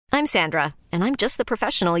I'm Sandra, and I'm just the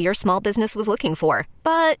professional your small business was looking for.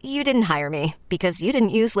 But you didn't hire me because you didn't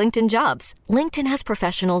use LinkedIn Jobs. LinkedIn has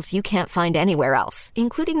professionals you can't find anywhere else,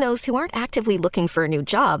 including those who aren't actively looking for a new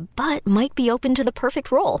job, but might be open to the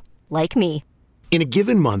perfect role, like me. In a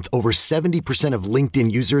given month, over 70% of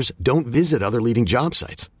LinkedIn users don't visit other leading job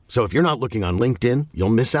sites. So if you're not looking on LinkedIn, you'll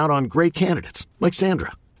miss out on great candidates like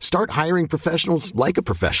Sandra. Start hiring professionals like a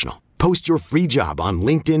professional. Post your free job on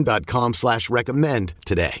linkedin.com/recommend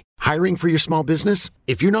today. Hiring for your small business?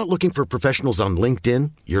 If you're not looking for professionals on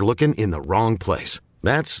LinkedIn, you're looking in the wrong place.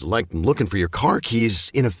 That's like looking for your car keys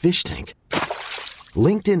in a fish tank.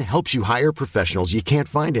 LinkedIn helps you hire professionals you can't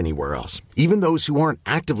find anywhere else, even those who aren't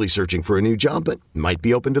actively searching for a new job but might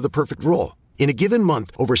be open to the perfect role. In a given month,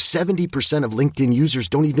 over 70% of LinkedIn users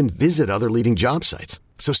don't even visit other leading job sites.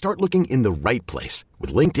 So start looking in the right place.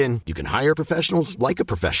 With LinkedIn, you can hire professionals like a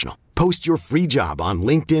professional. Post your free job on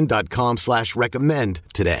linkedin.com/recommend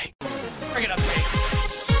today. Bring it up, Jake.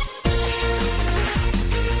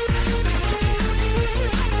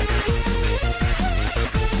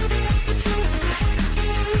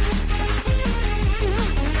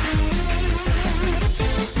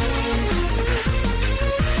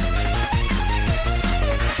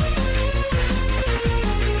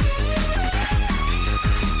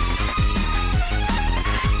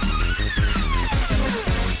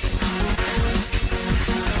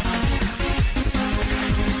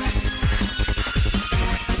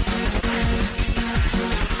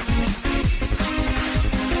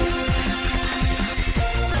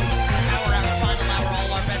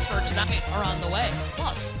 Are on the way.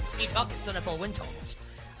 Plus, 8 buckets NFL win totals.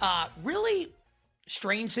 Really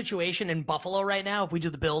strange situation in Buffalo right now. If we do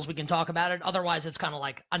the Bills, we can talk about it. Otherwise, it's kind of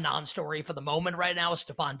like a non-story for the moment right now.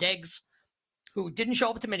 Stephon Diggs, who didn't show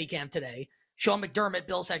up to minicamp today. Sean McDermott,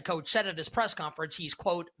 Bills head coach, said at his press conference he's,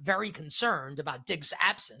 quote, very concerned about Diggs'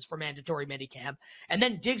 absence for mandatory minicamp. And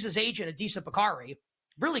then Diggs' agent, Adisa Bakari,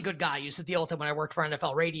 really good guy, used to deal with him when I worked for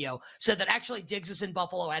NFL Radio, said that actually Diggs is in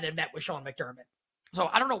Buffalo and had met with Sean McDermott. So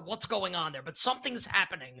I don't know what's going on there, but something's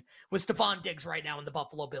happening with Stephon Diggs right now in the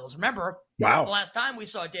Buffalo Bills. Remember, the last time we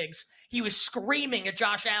saw Diggs, he was screaming at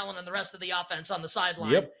Josh Allen and the rest of the offense on the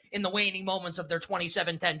sideline in the waning moments of their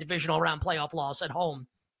 27-10 divisional round playoff loss at home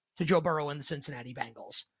to Joe Burrow and the Cincinnati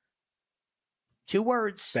Bengals. 2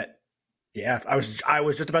 words. I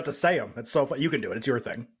was just about to say them. It's so fun. You can do it. It's your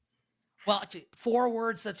thing. Well, actually, 4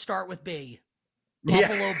 words that start with B.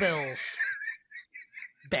 Buffalo Bills.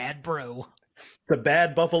 Bad brew. The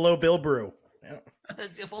bad Buffalo Bill brew. Yeah.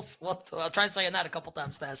 I'll try saying that a couple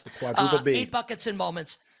times fast. 8 buckets in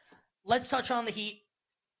moments. Let's touch on the Heat.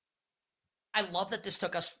 I love that this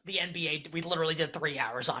took us, the NBA, we literally did 3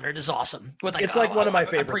 hours on it. It is awesome. It's like one of my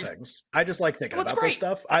favorite things. I just like thinking about this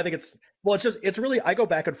stuff. I think it's really, I go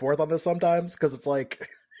back and forth on this sometimes because it's like,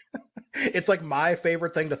 it's like my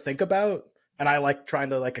favorite thing to think about. And I like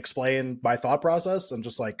trying to like explain my thought process and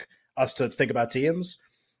just like us to think about teams.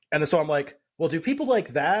 And so I'm like, well, do people like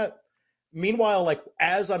that? Meanwhile, like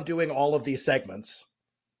as I'm doing all of these segments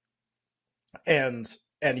and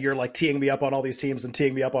you're like teeing me up on all these teams and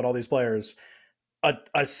teeing me up on all these players,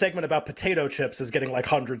 a segment about potato chips is getting like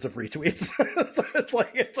hundreds of retweets. So it's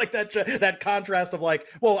like that contrast of like,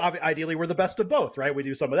 well, ideally we're the best of both, right? We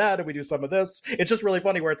do some of that and we do some of this. It's just really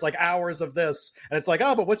funny where it's like hours of this and it's like,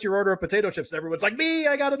 oh, but what's your order of potato chips? And everyone's like, me,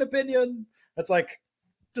 I got an opinion. It's like,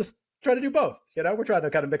 just try to do both. You know, we're trying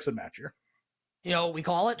to kind of mix and match here. You know what we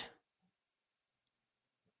call it?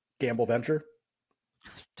 Gamble venture.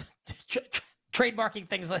 Trademarking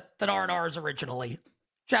things that aren't ours originally.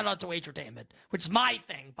 Shout out to Wagertainment, which is my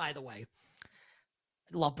thing, by the way.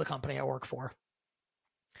 I love the company I work for.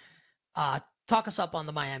 Talk us up on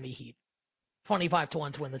the Miami Heat.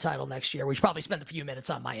 25-1 to win the title next year. We should probably spend a few minutes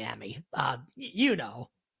on Miami. The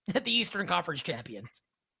Eastern Conference champions.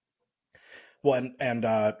 Well,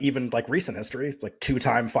 and even like recent history, like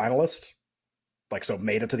 2-time finalist. Like, so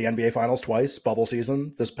made it to the NBA Finals twice, bubble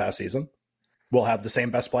season, this past season. We'll have the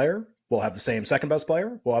same best player. We'll have the same second best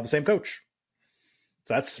player. We'll have the same coach.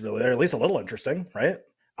 So that's really, at least a little interesting, right?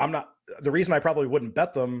 The reason I probably wouldn't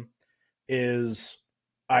bet them is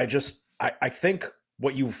I think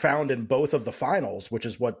what you found in both of the finals, which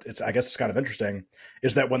is what I guess it's kind of interesting,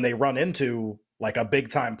 is that when they run into like a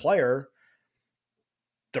big time player,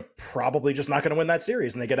 they're probably just not going to win that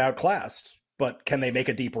series and they get outclassed. But can they make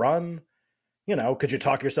a deep run? You know, could you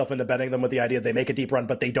talk yourself into betting them with the idea they make a deep run,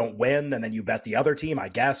 but they don't win, and then you bet the other team, I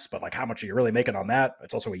guess, but like how much are you really making on that?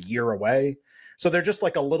 It's also a year away. So they're just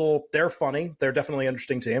like they're funny. They're definitely an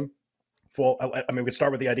interesting team. Well, I mean, we could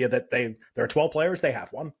start with the idea that there are 12 players, they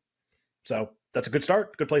have one. So that's a good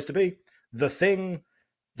start, good place to be. The thing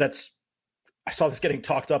that's I saw this getting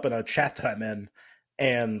talked up in a chat that I'm in,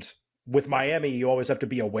 and with Miami, you always have to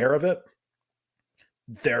be aware of it.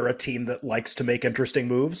 They're a team that likes to make interesting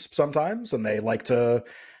moves sometimes, and they like to,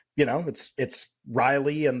 it's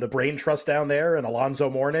Riley and the brain trust down there, and Alonzo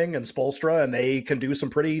Mourning and Spoelstra, and they can do some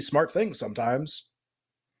pretty smart things sometimes.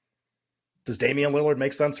 Does Damian Lillard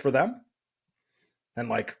make sense for them? And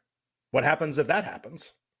like, what happens if that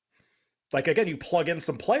happens? Like, again, you plug in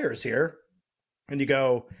some players here and you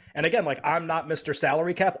go, and again, like, I'm not Mr.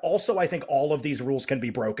 Salary Cap. Also, I think all of these rules can be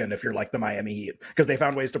broken if you're like the Miami Heat, because they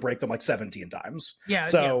found ways to break them like 17 times. Yeah.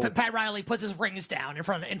 So Pat Riley puts his rings down in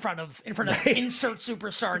front of insert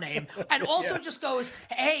superstar name, and also just goes,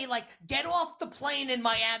 "Hey, like, get off the plane in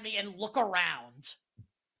Miami and look around."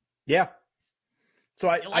 Yeah. So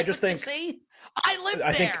I just think, see, I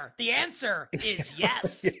live there. The answer is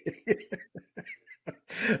yes.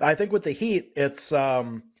 I think with the Heat, it's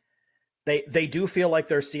they do feel like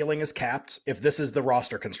their ceiling is capped if this is the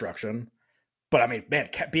roster construction. But I mean, man,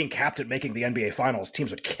 being capped at making the NBA Finals, teams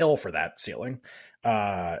would kill for that ceiling.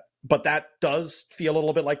 But that does feel a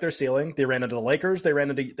little bit like their ceiling. They ran into the Lakers, they ran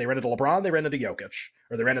into LeBron, they ran into Jokic,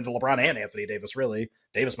 or they ran into LeBron and Anthony Davis. Really,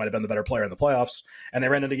 Davis might have been the better player in the playoffs, and they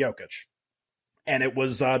ran into Jokic. And it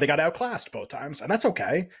was, they got outclassed both times. And that's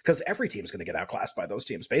okay, because every team's going to get outclassed by those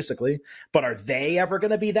teams, basically. But are they ever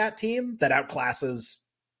going to be that team that outclasses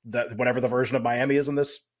whatever the version of Miami is in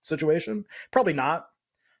this situation? Probably not.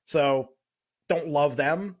 So don't love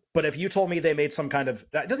them. But if you told me they made some kind of,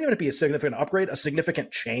 it doesn't even have to be a significant upgrade, a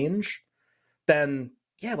significant change, then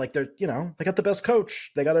yeah, like they're, they got the best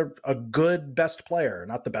coach. They got a good best player,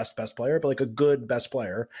 not the best player, but like a good best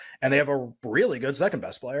player. And they have a really good second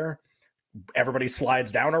best player. Everybody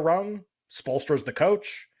slides down a rung. Spoelstra's the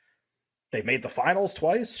coach. They made the finals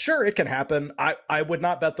twice. Sure, it can happen. I would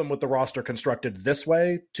not bet them with the roster constructed this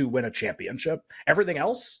way to win a championship. Everything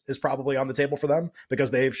else is probably on the table for them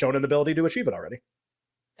because they've shown an ability to achieve it already.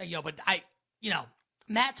 But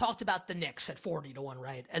Matt talked about the Knicks at 40-1,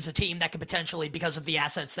 right? As a team that could potentially, because of the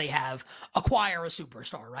assets they have, acquire a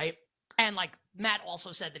superstar, right? And like Matt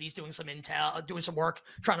also said that he's doing some intel, doing some work,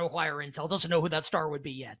 trying to acquire intel, doesn't know who that star would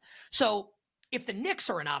be yet. So if the Knicks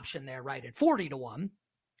are an option there, right, at 40-1,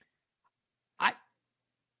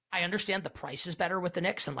 I understand the price is better with the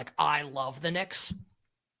Knicks, and like, I love the Knicks.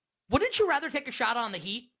 Wouldn't you rather take a shot on the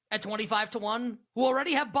Heat at 25-1, who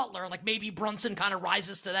already have Butler? Like, maybe Brunson kind of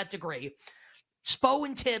rises to that degree. Spo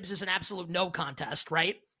and Tibbs is an absolute no contest,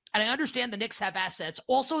 right? And I understand the Knicks have assets.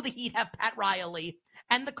 Also, the Heat have Pat Riley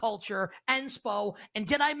and the culture and Spo. And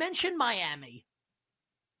did I mention Miami?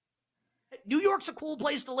 New York's a cool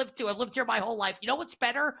place to live to. I've lived here my whole life. You know what's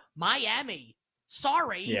better? Miami.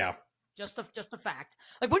 Sorry. Yeah. Just a fact.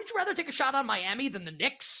 Like, wouldn't you rather take a shot on Miami than the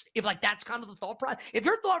Knicks? If like that's kind of the thought process. If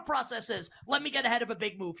your thought process is, let me get ahead of a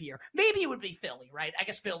big move here, maybe it would be Philly, right? I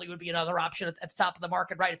guess Philly would be another option at the top of the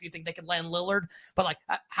market, right? If you think they can land Lillard, but like,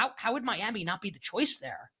 how would Miami not be the choice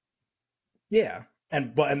there? Yeah,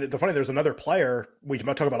 and there's another player. We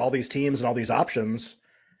talk about all these teams and all these options.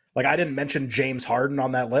 Like, I didn't mention James Harden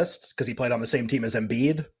on that list because he played on the same team as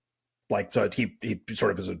Embiid. Like, so he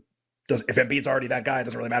sort of is if Embiid's already that guy, it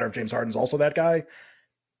doesn't really matter if James Harden's also that guy.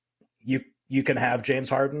 You can have James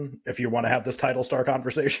Harden if you want to have this title star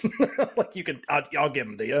conversation. Like, you can, I'll give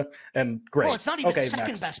him to you. And great. Well, it's not even the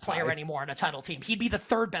second best player anymore on a title team. He'd be the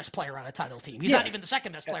third best player on a title team. He's not even the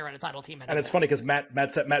second best player on a title team anymore. And it's funny because Matt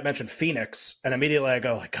mentioned Phoenix, and immediately I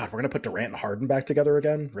go, like, God, we're gonna put Durant and Harden back together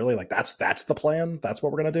again. Really? Like, that's the plan. That's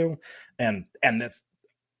what we're gonna do. And it's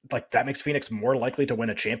like, that makes Phoenix more likely to win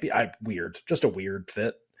a champion. Just a weird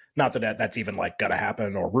fit. Not that that's even like gonna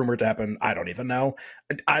happen or rumored to happen. I don't even know.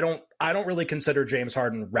 I don't really consider James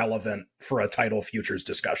Harden relevant for a title futures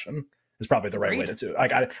discussion. Is probably the right way to do it.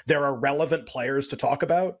 Like, there are relevant players to talk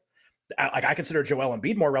about. Like, I consider Joel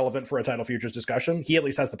Embiid more relevant for a title futures discussion. He at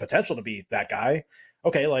least has the potential to be that guy.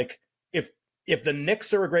 Okay, like, if the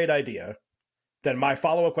Knicks are a great idea, then my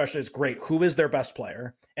follow-up question is, great, who is their best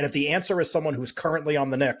player? And if the answer is someone who's currently on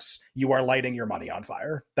the Knicks, you are lighting your money on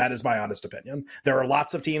fire. That is my honest opinion. There are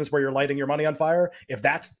lots of teams where you're lighting your money on fire. If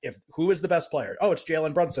who is the best player? Oh, it's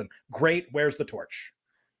Jalen Brunson. Great, where's the torch?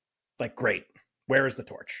 Like, great, where is the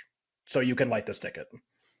torch? So you can light this ticket.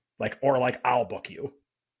 Like, or like, I'll book you.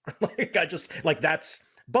 Like,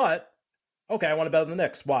 but okay, I want to bet on the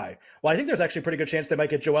Knicks. Why? Well, I think there's actually a pretty good chance they might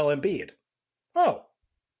get Joel Embiid. Oh.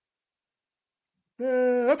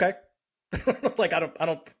 Okay. Like, I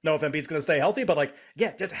don't know if Embiid's going to stay healthy, but like,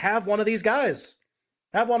 yeah, just have one of these guys.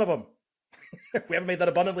 Have one of them. We haven't made that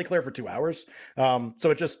abundantly clear for 2 hours.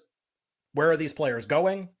 So it just, where are these players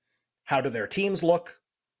going? How do their teams look?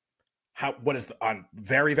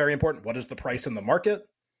 Very, very important. What is the price in the market?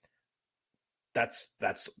 that's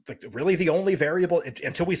like really the only variable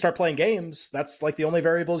until we start playing games. That's like the only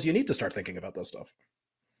variables you need to start thinking about this stuff.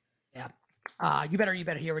 Yeah. You better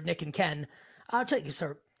hear with Nick and Ken. I'll tell you,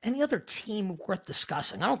 sir, any other team worth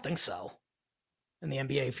discussing? I don't think so in the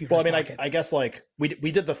NBA futures. Well, I mean, I guess like we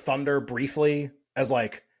did the Thunder briefly as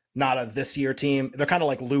like not a this year team. They're kind of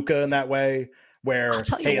like Luka in that way, where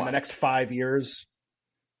hey, in the next 5 years,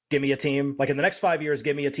 give me a team. Like in the next 5 years,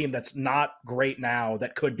 give me a team that's not great now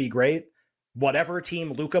that could be great. Whatever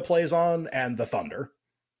team Luka plays on and the Thunder.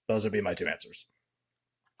 Those would be my two answers.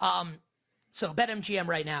 So BetMGM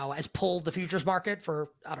right now has pulled the futures market for,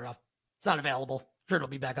 I don't know, it's not available. Sure, it'll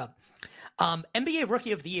be back up. NBA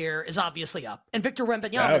Rookie of the Year is obviously up, and Victor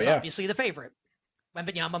Wembanyama is obviously the favorite.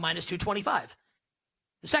 Wembanyama minus 225.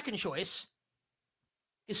 The second choice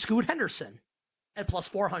is Scoot Henderson at plus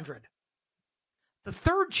 400. The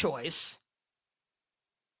third choice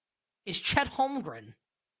is Chet Holmgren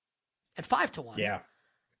at 5-1. Yeah.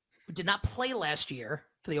 Who did not play last year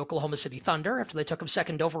for the Oklahoma City Thunder after they took him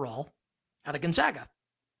second overall out of Gonzaga.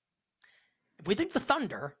 If we think the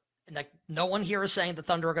Thunder, and like no one here is saying the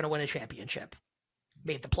Thunder are going to win a championship,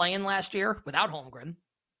 made the play-in last year without Holmgren.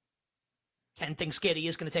 Ken thinks Giddey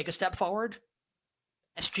is going to take a step forward.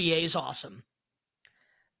 SGA is awesome.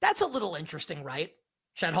 That's a little interesting, right?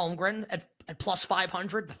 Chet Holmgren at plus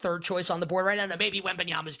 500, the third choice on the board right now. Now maybe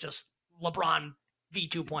Wembanyama is just LeBron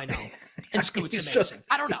V2.0 and Scoot's amazing.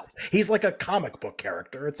 I don't know. He's like a comic book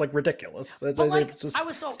character. It's like ridiculous. It's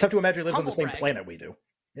tough to imagine he lives on the same planet we do.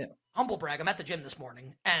 Yeah. Humble brag. I'm at the gym this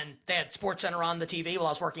morning and they had SportsCenter on the TV while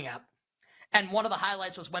I was working out. And one of the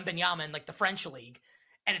highlights was Wembanyama in like the French league.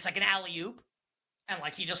 And it's like an alley-oop. And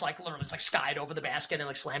like he just like literally just like skied over the basket and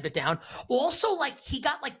like slammed it down. Also, like he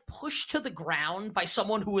got like pushed to the ground by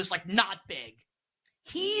someone who is like not big.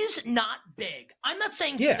 He's not big. I'm not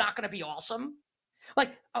saying he's not going to be awesome.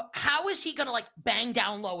 Like, how is he going to like bang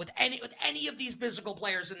down low with any of these physical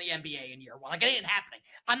players in the NBA in year one? Like, it ain't happening.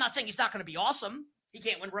 I'm not saying he's not going to be awesome. He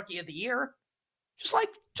can't win Rookie of the Year.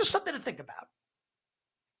 Just something to think about.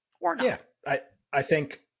 Or not. Yeah, I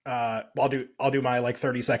think I'll do my like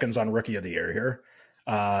 30 seconds on Rookie of the Year here.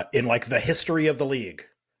 In like the history of the league,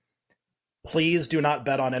 please do not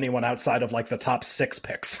bet on anyone outside of like the top 6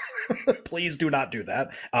 picks. Please do not do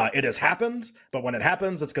that. It has happened, but when it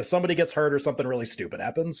happens, it's because somebody gets hurt or something really stupid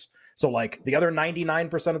happens. So like the other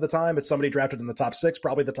 99% of the time, it's somebody drafted in the top 6,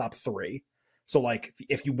 probably the top 3. So like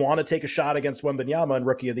if you want to take a shot against Wembanyama in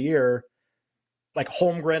Rookie of the Year, like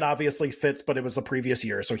Holmgren obviously fits, but it was the previous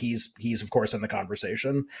year, so he's of course in the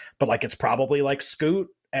conversation. But like it's probably like Scoot,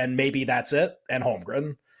 and maybe that's it, and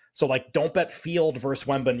Holmgren. So like don't bet Field versus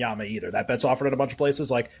Wembanyama either. That bet's offered in a bunch of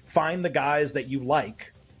places. Like find the guys that you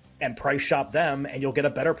like and price shop them, and you'll get a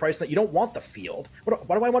better price. That you don't want the Field. What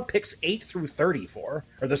do I want picks 8 through 30 for?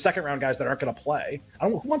 Or the second round guys that aren't going to play?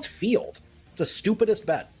 Who wants Field? It's the stupidest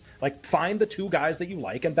bet. Like find the 2 guys that you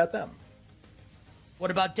like and bet them.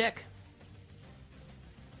 What about Dick?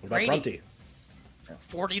 What about Grunty?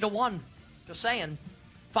 40-1. Just saying.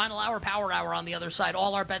 Final hour, power hour on the other side.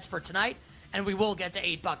 All our bets for tonight, and we will get to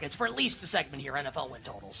 8 buckets for at least a segment here, NFL win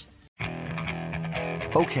totals.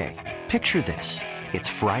 Okay, picture this. It's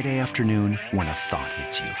Friday afternoon when a thought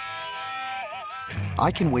hits you. I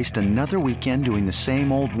can waste another weekend doing the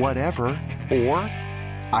same old whatever, or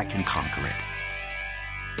I can conquer it.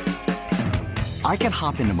 I can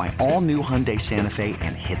hop into my all-new Hyundai Santa Fe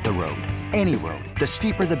and hit the road. Any road. The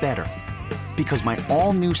steeper, the better. Because my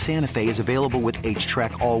all-new Santa Fe is available with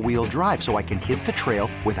H-Track all-wheel drive, so I can hit the trail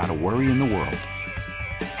without a worry in the world.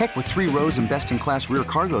 Heck, with 3 rows and best-in-class rear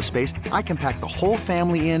cargo space, I can pack the whole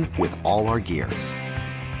family in with all our gear.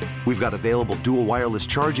 We've got available dual wireless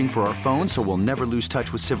charging for our phones, so we'll never lose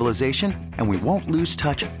touch with civilization, and we won't lose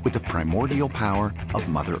touch with the primordial power of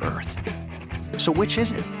Mother Earth. So which is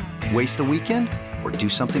it? Waste the weekend or do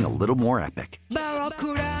something a little more epic?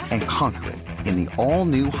 And conquer it in the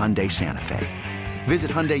all-new Hyundai Santa Fe.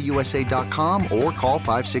 Visit HyundaiUSA.com or call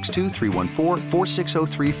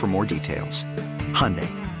 562-314-4603 for more details. Hyundai,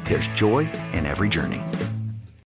 there's joy in every journey.